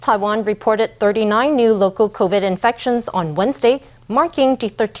Taiwan reported 39 new local COVID infections on Wednesday, marking the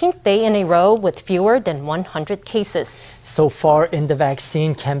 13th day in a row with fewer than 100 cases. So far in the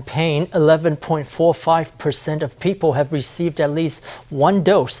vaccine campaign, 11.45% of people have received at least one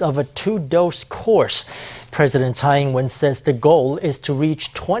dose of a two-dose course. President Tsai Ing-wen says the goal is to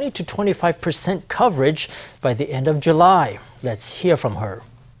reach 20 to 25% coverage by the end of July. Let's hear from her.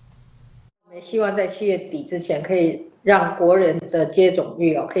 We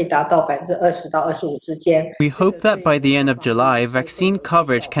hope that by the end of July, vaccine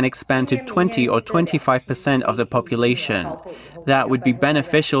coverage can expand to 20 or 25% of the population. That would be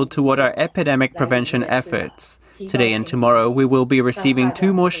beneficial toward our epidemic prevention efforts. Today and tomorrow, we will be receiving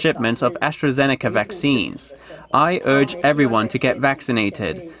 2 more shipments of AstraZeneca vaccines. I urge everyone to get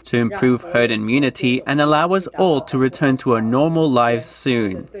vaccinated to improve herd immunity and allow us all to return to our normal lives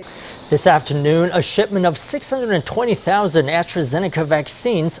soon. This afternoon, a shipment of 620,000 AstraZeneca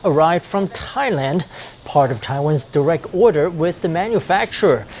vaccines arrived from Thailand, part of Taiwan's direct order with the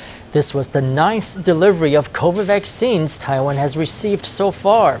manufacturer. This was the 9th delivery of COVID vaccines Taiwan has received so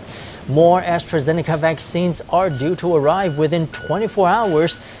far. More AstraZeneca vaccines are due to arrive within 24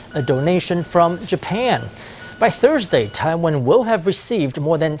 hours, a donation from Japan. By Thursday, Taiwan will have received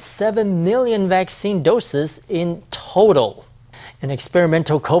more than 7 million vaccine doses in total. An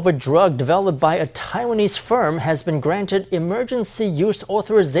experimental COVID drug developed by a Taiwanese firm has been granted emergency use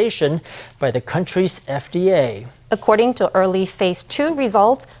authorization by the country's FDA. According to early phase 2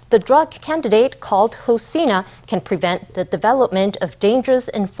 results, the drug candidate called Hosina can prevent the development of dangerous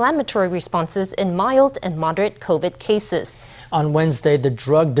inflammatory responses in mild and moderate COVID cases. On Wednesday, the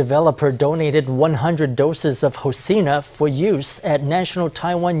drug developer donated 100 doses of Hosina for use at National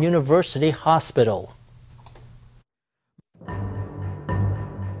Taiwan University Hospital.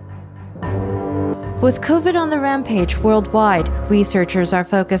 With COVID on the rampage worldwide, researchers are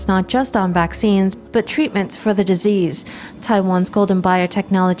focused not just on vaccines, but treatments for the disease. Taiwan's Golden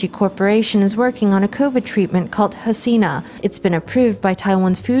Biotechnology Corporation is working on a COVID treatment called Hosina. It's been approved by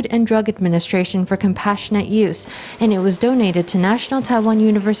Taiwan's Food and Drug Administration for compassionate use, and it was donated to National Taiwan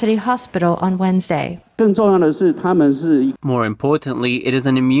University Hospital on Wednesday. More importantly, it is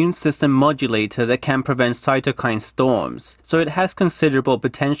an immune system modulator that can prevent cytokine storms, so it has considerable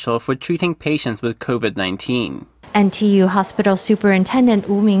potential for treating patients with COVID-19. NTU Hospital Superintendent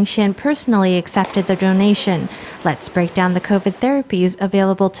Wu Mingxian personally accepted the donation. Let's break down the COVID therapies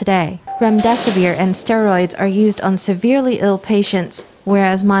available today. Remdesivir and steroids are used on severely ill patients,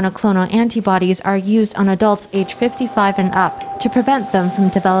 whereas monoclonal antibodies are used on adults age 55 and up to prevent them from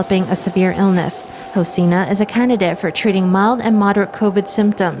developing a severe illness. Hosina is a candidate for treating mild and moderate COVID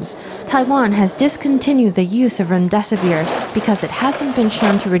symptoms. Taiwan has discontinued the use of remdesivir because it hasn't been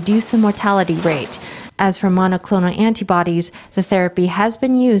shown to reduce the mortality rate. As for monoclonal antibodies, the therapy has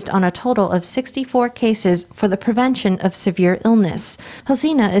been used on a total of 64 cases for the prevention of severe illness.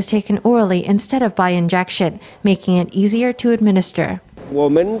 Hosina is taken orally instead of by injection, making it easier to administer. We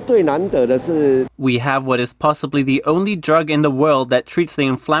have what is possibly the only drug in the world that treats the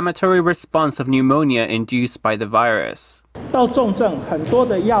inflammatory response of pneumonia induced by the virus. It's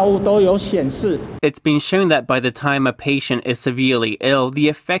been shown that by the time a patient is severely ill, the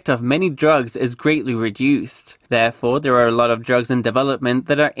effect of many drugs is greatly reduced. Therefore, there are a lot of drugs in development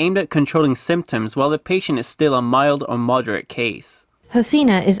that are aimed at controlling symptoms while the patient is still a mild or moderate case.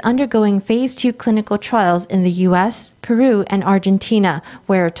 Hosina is undergoing phase 2 clinical trials in the U.S., Peru, and Argentina,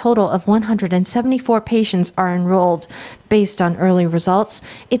 where a total of 174 patients are enrolled. Based on early results,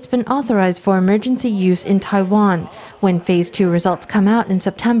 it's been authorized for emergency use in Taiwan. When phase 2 results come out in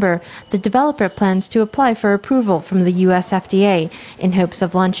September, the developer plans to apply for approval from the U.S. FDA in hopes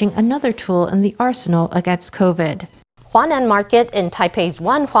of launching another tool in the arsenal against COVID. Huanan Market in Taipei's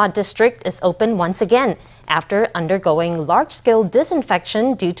Wanhua district is open once again after undergoing large-scale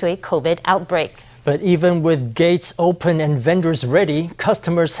disinfection due to a COVID outbreak. But even with gates open and vendors ready,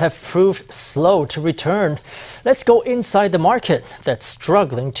 customers have proved slow to return. Let's go inside the market that's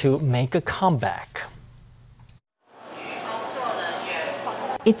struggling to make a comeback.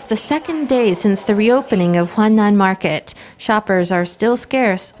 It's the second day since the reopening of Huanan Market. Shoppers are still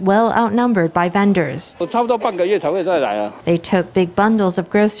scarce, well outnumbered by vendors. They took big bundles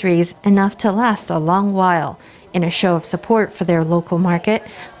of groceries, enough to last a long while. In a show of support for their local market,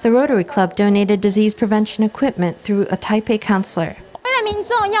 the Rotary Club donated disease prevention equipment through a Taipei councillor.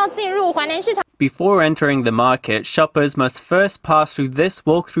 Before entering the market, shoppers must first pass through this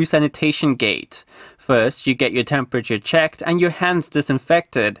walk-through sanitation gate. First, you get your temperature checked and your hands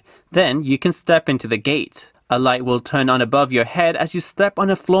disinfected. Then, you can step into the gate. A light will turn on above your head as you step on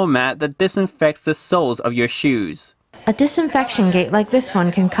a floor mat that disinfects the soles of your shoes. A disinfection gate like this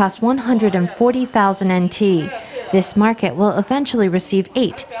one can cost 140,000 NT. This market will eventually receive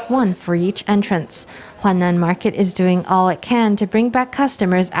 8, one for each entrance. Huannan Market is doing all it can to bring back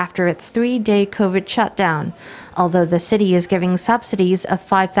customers after its 3-day COVID shutdown. Although the city is giving subsidies of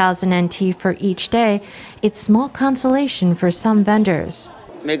 5,000 NT for each day, it's small consolation for some vendors.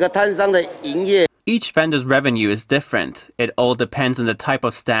 Each vendor's revenue is different. It all depends on the type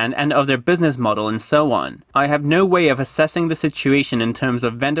of stand and of their business model and so on. I have no way of assessing the situation in terms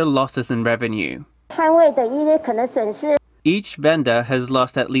of vendor losses in revenue. Each vendor has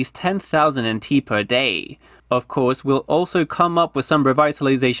lost at least 10,000 NT per day. Of course, we'll also come up with some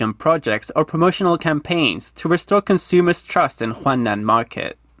revitalization projects or promotional campaigns to restore consumers' trust in Huannan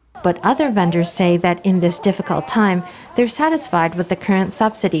Market. But other vendors say that in this difficult time, they're satisfied with the current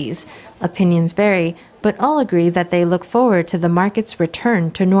subsidies. Opinions vary, but all agree that they look forward to the market's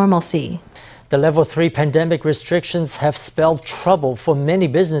return to normalcy. The Level 3 pandemic restrictions have spelled trouble for many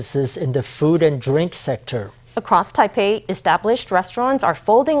businesses in the food and drink sector. Across Taipei, established restaurants are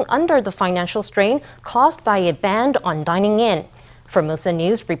folding under the financial strain caused by a ban on dining in. Formosa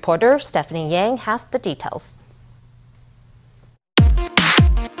News reporter Stephanie Yang has the details.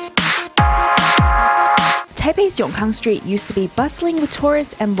 Taipei's Yongkang Street used to be bustling with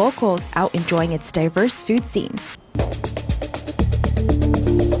tourists and locals out enjoying its diverse food scene.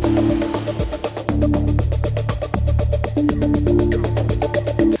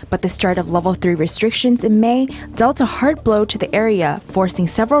 But the start of Level 3 restrictions in May dealt a hard blow to the area, forcing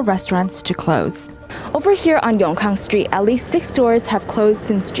several restaurants to close. Over here on Yongkang Street, at least 6 stores have closed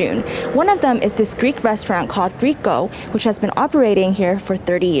since June. One of them is this Greek restaurant called Greeko, which has been operating here for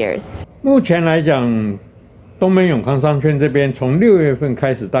 30 years. 目前来讲，东门永康商圈这边从6月份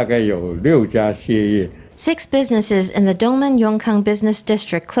开始，大概有6家歇业。 6 businesses in the Dongmen Yongkang Business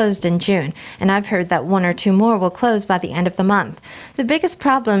District closed in June, and I've heard that 1 or 2 more will close by the end of the month. The biggest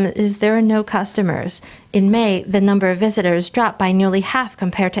problem is there are no customers. In May, the number of visitors dropped by nearly half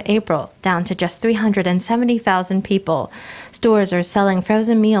compared to April, down to just 370,000 people. Stores are selling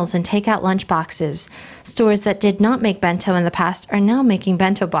frozen meals and takeout lunch boxes. Stores that did not make bento in the past are now making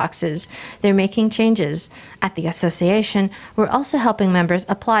bento boxes. They're making changes. At the association, we're also helping members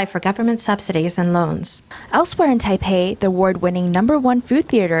apply for government subsidies and loans. Elsewhere in Taipei, the award-winning No. 1 Food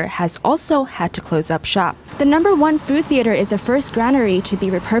Theater has also had to close up shop. The No. 1 Food Theater is the first granary to be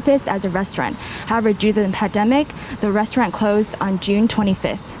repurposed as a restaurant. However, due to the pandemic, the restaurant closed on June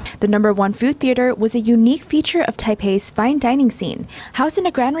 25th. The No. 1 Food Theater was a unique feature of Taipei's fine dining scene. Housed in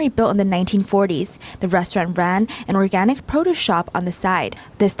a granary built in the 1940s, the restaurant ran an organic produce shop on the side.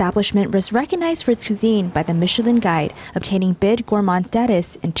 The establishment was recognized for its cuisine by the Michelin Guide, obtaining BID Gourmand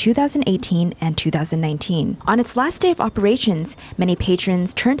status in 2018 and 2019. On its last day of operations, many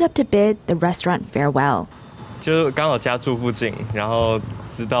patrons turned up to bid the restaurant farewell. 就刚好家住附近，然后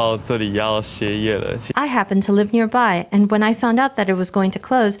知道这里要歇业了。 I happen to live nearby, and when I found out that it was going to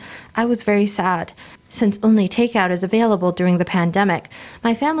close, I was very sad. Since only takeout is available during the pandemic,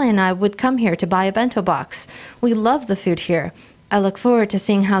 my family and I would come here to buy a bento box. We love the food here. I look forward to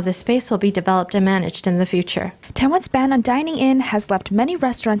seeing how this space will be developed and managed in the future. Taiwan's ban on dining in has left many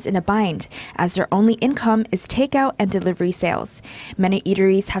restaurants in a bind, as their only income is takeout and delivery sales. Many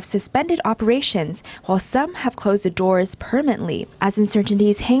eateries have suspended operations, while some have closed the doors permanently. As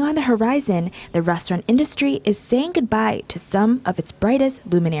uncertainties hang on the horizon, the restaurant industry is saying goodbye to some of its brightest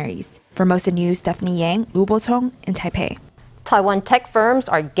luminaries. Formosa News, Stephanie Yang, Lu Botong in Taipei. Taiwan tech firms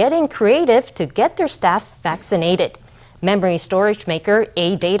are getting creative to get their staff vaccinated. Memory storage maker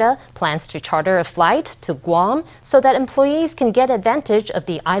AData plans to charter a flight to Guam so that employees can get advantage of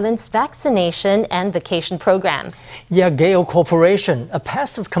the island's vaccination and vacation program. Yageo Corporation, a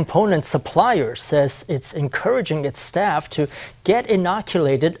passive component supplier, says it's encouraging its staff to get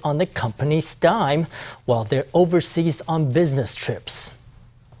inoculated on the company's dime while they're overseas on business trips.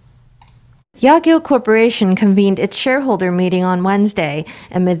 Yageo Corporation convened its shareholder meeting on Wednesday.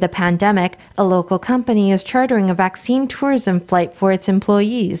 Amid the pandemic, a local company is chartering a vaccine tourism flight for its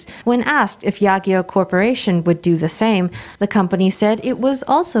employees. When asked if Yageo Corporation would do the same, the company said it was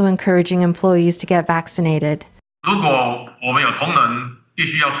also encouraging employees to get vaccinated.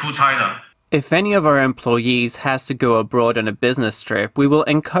 If any of our employees has to go abroad on a business trip, we will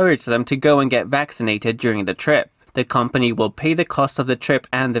encourage them to go and get vaccinated during the trip. The company will pay the cost of the trip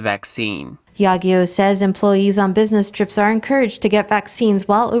and the vaccine. Yageo says employees on business trips are encouraged to get vaccines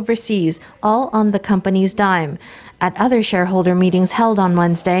while overseas, all on the company's dime. At other shareholder meetings held on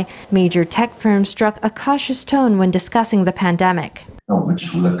Wednesday, major tech firms struck a cautious tone when discussing the pandemic.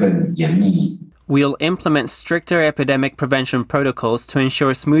 We'll implement stricter epidemic prevention protocols to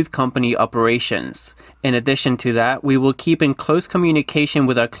ensure smooth company operations. In addition to that, we will keep in close communication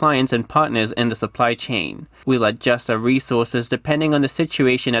with our clients and partners in the supply chain. We'll adjust our resources depending on the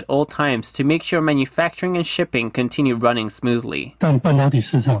situation at all times to make sure manufacturing and shipping continue running smoothly.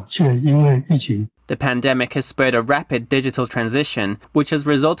 The pandemic has spurred a rapid digital transition, which has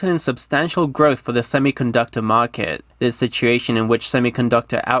resulted in substantial growth for the semiconductor market. This situation in which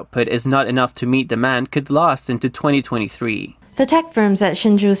semiconductor output is not enough to meet demand could last into 2023. The tech firms at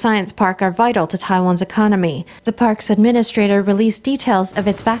Hsinchu Science Park are vital to Taiwan's economy. The park's administrator released details of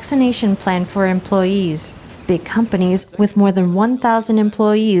its vaccination plan for employees. Big companies with more than 1,000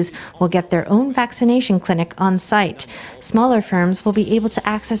 employees will get their own vaccination clinic on site. Smaller firms will be able to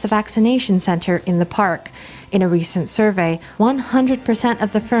access a vaccination center in the park. In a recent survey, 100%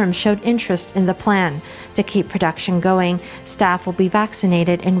 of the firms showed interest in the plan. To keep production going, staff will be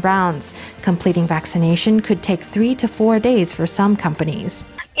vaccinated in rounds. Completing vaccination could take 3 to 4 days for some companies.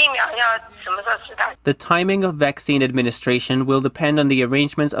 The timing of vaccine administration will depend on the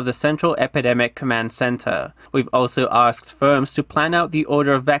arrangements of the Central Epidemic Command Center. We've also asked firms to plan out the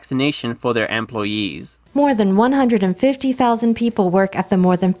order of vaccination for their employees. More than 150,000 people work at the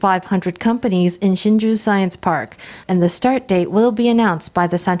more than 500 companies in Hsinchu Science Park, and the start date will be announced by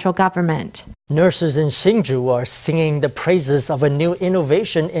the central government. Nurses in Hsinchu are singing the praises of a new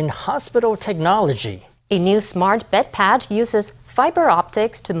innovation in hospital technology. A new smart bed pad uses fiber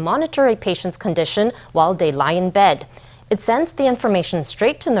optics to monitor a patient's condition while they lie in bed. It sends the information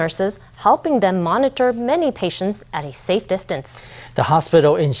straight to nurses, helping them monitor many patients at a safe distance. The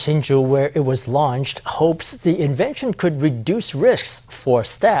hospital in Hsinchu, where it was launched, hopes the invention could reduce risks for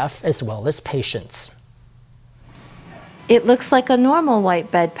staff as well as patients. It looks like a normal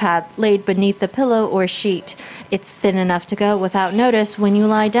white bed pad laid beneath the pillow or sheet. It's thin enough to go without notice when you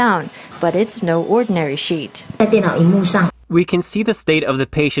lie down, but it's no ordinary sheet. We can see the state of the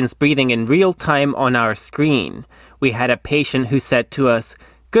patient's breathing in real time on our screen. We had a patient who said to us,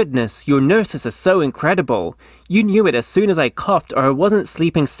 "Goodness, your nurses are so incredible. You knew it as soon as I coughed or I wasn't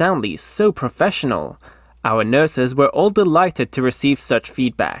sleeping soundly, so professional." Our nurses were all delighted to receive such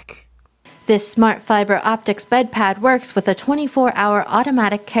feedback. This smart fiber optics bed pad works with a 24-hour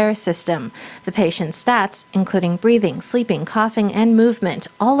automatic care system. The patient's stats, including breathing, sleeping, coughing, and movement,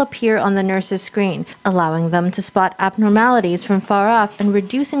 all appear on the nurse's screen, allowing them to spot abnormalities from far off and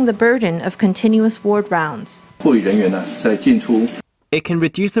reducing the burden of continuous ward rounds. It can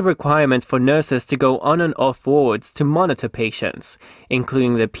reduce the requirements for nurses to go on and off wards to monitor patients,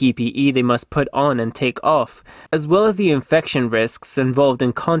 including the PPE they must put on and take off, as well as the infection risks involved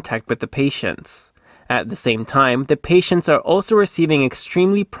in contact with the patients. At the same time, the patients are also receiving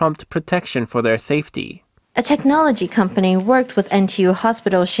extremely prompt protection for their safety. A technology company worked with NTU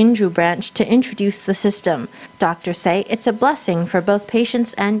Hospital Hsinchu branch to introduce the system. Doctors say it's a blessing for both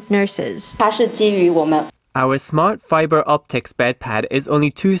patients and nurses. Our smart fiber optics bed pad is only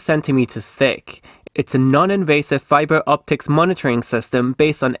 2 centimeters thick. It's a non-invasive fiber optics monitoring system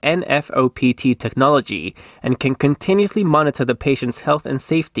based on NFOPT technology and can continuously monitor the patient's health and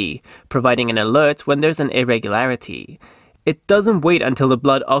safety, providing an alert when there's an irregularity. It doesn't wait until the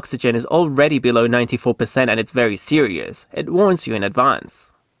blood oxygen is already below 94% and it's very serious. It warns you in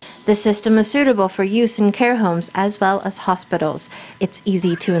advance. The system is suitable for use in care homes as well as hospitals. It's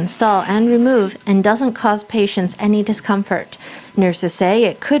easy to install and remove and doesn't cause patients any discomfort. Nurses say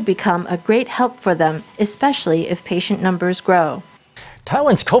it could become a great help for them, especially if patient numbers grow.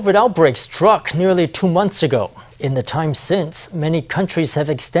 Taiwan's COVID outbreak struck nearly 2 months ago. In the time since, many countries have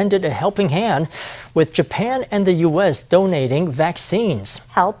extended a helping hand, with Japan and the U.S. donating vaccines.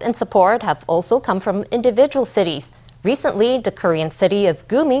 Help and support have also come from individual cities. Recently, the Korean city of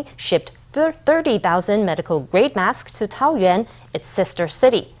Gumi shipped 30,000 medical-grade masks to Taoyuan, its sister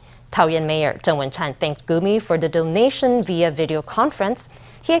city. Taoyuan Mayor Zheng Wen-chan thanked Gumi for the donation via video conference.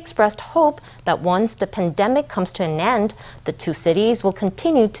 He expressed hope that once the pandemic comes to an end, the two cities will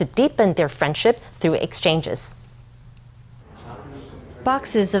continue to deepen their friendship through exchanges.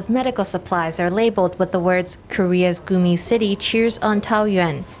 Boxes of medical supplies are labeled with the words "Korea's Gumi City cheers on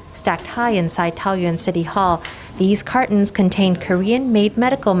Taoyuan." Stacked high inside Taoyuan City Hall, these cartons contain Korean-made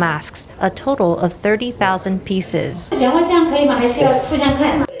medical masks, a total of 30,000 pieces.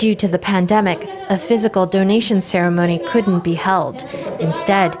 Due to the pandemic, a physical donation ceremony couldn't be held.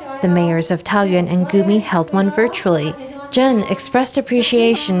 Instead, the mayors of Taoyuan and Gumi held one virtually. Zhen expressed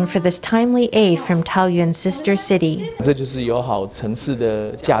appreciation for this timely aid from Taoyuan's sister city. This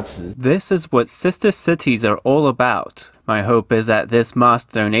is what sister cities are all about. My hope is that this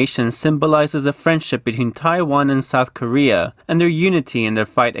mask donation symbolizes a friendship between Taiwan and South Korea and their unity in their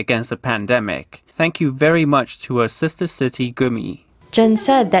fight against the pandemic. Thank you very much to our sister city, Gumi. Zhen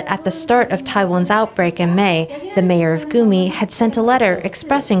said that at the start of Taiwan's outbreak in May, the mayor of Gumi had sent a letter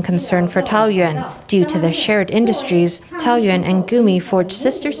expressing concern for Taoyuan. Due to their shared industries, Taoyuan and Gumi forged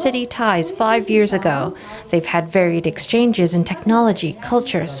sister city ties 5 years ago. They've had varied exchanges in technology,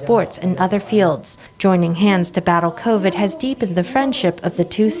 culture, sports, and other fields. Joining hands to battle COVID has deepened the friendship of the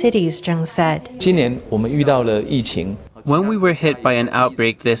two cities, Zheng said. When we were hit by an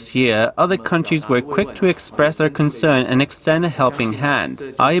outbreak this year, other countries were quick to express their concern and extend a helping hand.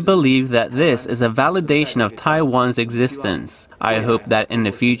 I believe that this is a validation of Taiwan's existence. I hope that in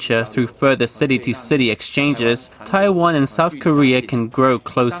the future, through further city-to-city exchanges, Taiwan and South Korea can grow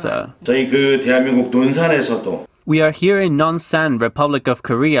closer. We are here in Nonsan, Republic of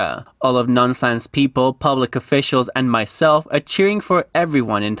Korea. All of Nonsan's people, public officials, and myself are cheering for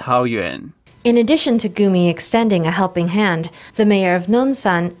everyone in Taoyuan. In addition to Gumi extending a helping hand, the mayor of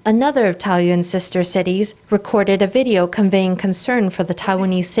Nonsan, another of Taoyuan's sister cities, recorded a video conveying concern for the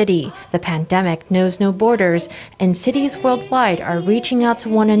Taiwanese city. The pandemic knows no borders, and cities worldwide are reaching out to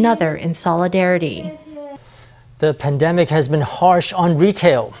one another in solidarity. The pandemic has been harsh on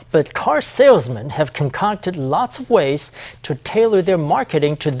retail, but car salesmen have concocted lots of ways to tailor their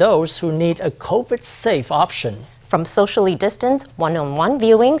marketing to those who need a COVID-safe option. From socially distanced one-on-one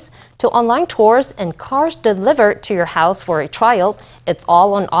viewings to online tours and cars delivered to your house for a trial, it's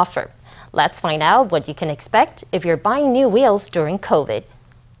all on offer. Let's find out what you can expect if you're buying new wheels during COVID.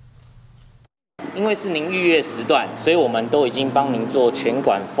 因为是您预约时段，所以我们都已经帮您做全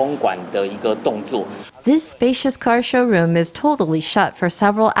馆封馆的一个动作。 This spacious car showroom is totally shut for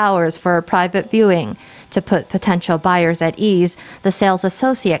several hours for a private viewing. To put potential buyers at ease, the sales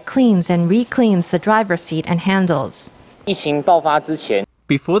associate cleans and re-cleans the driver's seat and handles. 疫情爆发之前，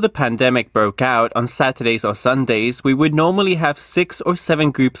 Before the pandemic broke out, on Saturdays or Sundays, we would normally have 6 or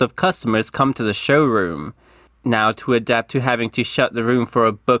 7 groups of customers come to the showroom. Now, to adapt to having to shut the room for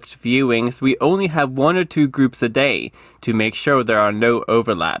booked viewings, we only have 1 or 2 groups a day to make sure there are no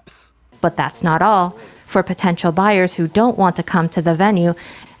overlaps. But that's not all. For potential buyers who don't want to come to the venue,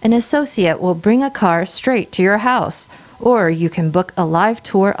 an associate will bring a car straight to your house, or you can book a live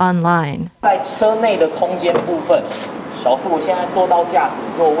tour online. 在车内的空间部分，小师傅现在坐到驾驶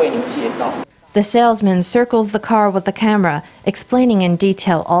座为您介绍。 The salesman circles the car with the camera, explaining in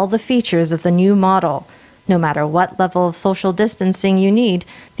detail all the features of the new model. No matter what level of social distancing you need,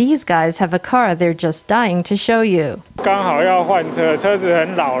 these guys have a car they're just dying to show you. 刚好要换车，车子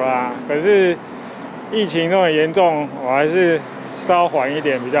很老了啊，可是疫情那么严重，我还是稍缓一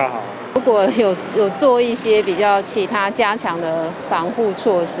点比较好。如果有做一些比较其他加强的防护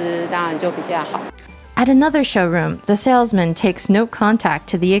措施，当然就比较好。 At another showroom, the salesman takes no contact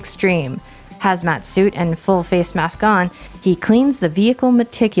to the extreme. Hazmat suit and full face mask on, he cleans the vehicle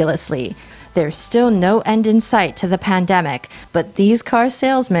meticulously. There's still no end in sight to the pandemic, but these car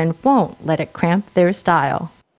salesmen won't let it cramp their style.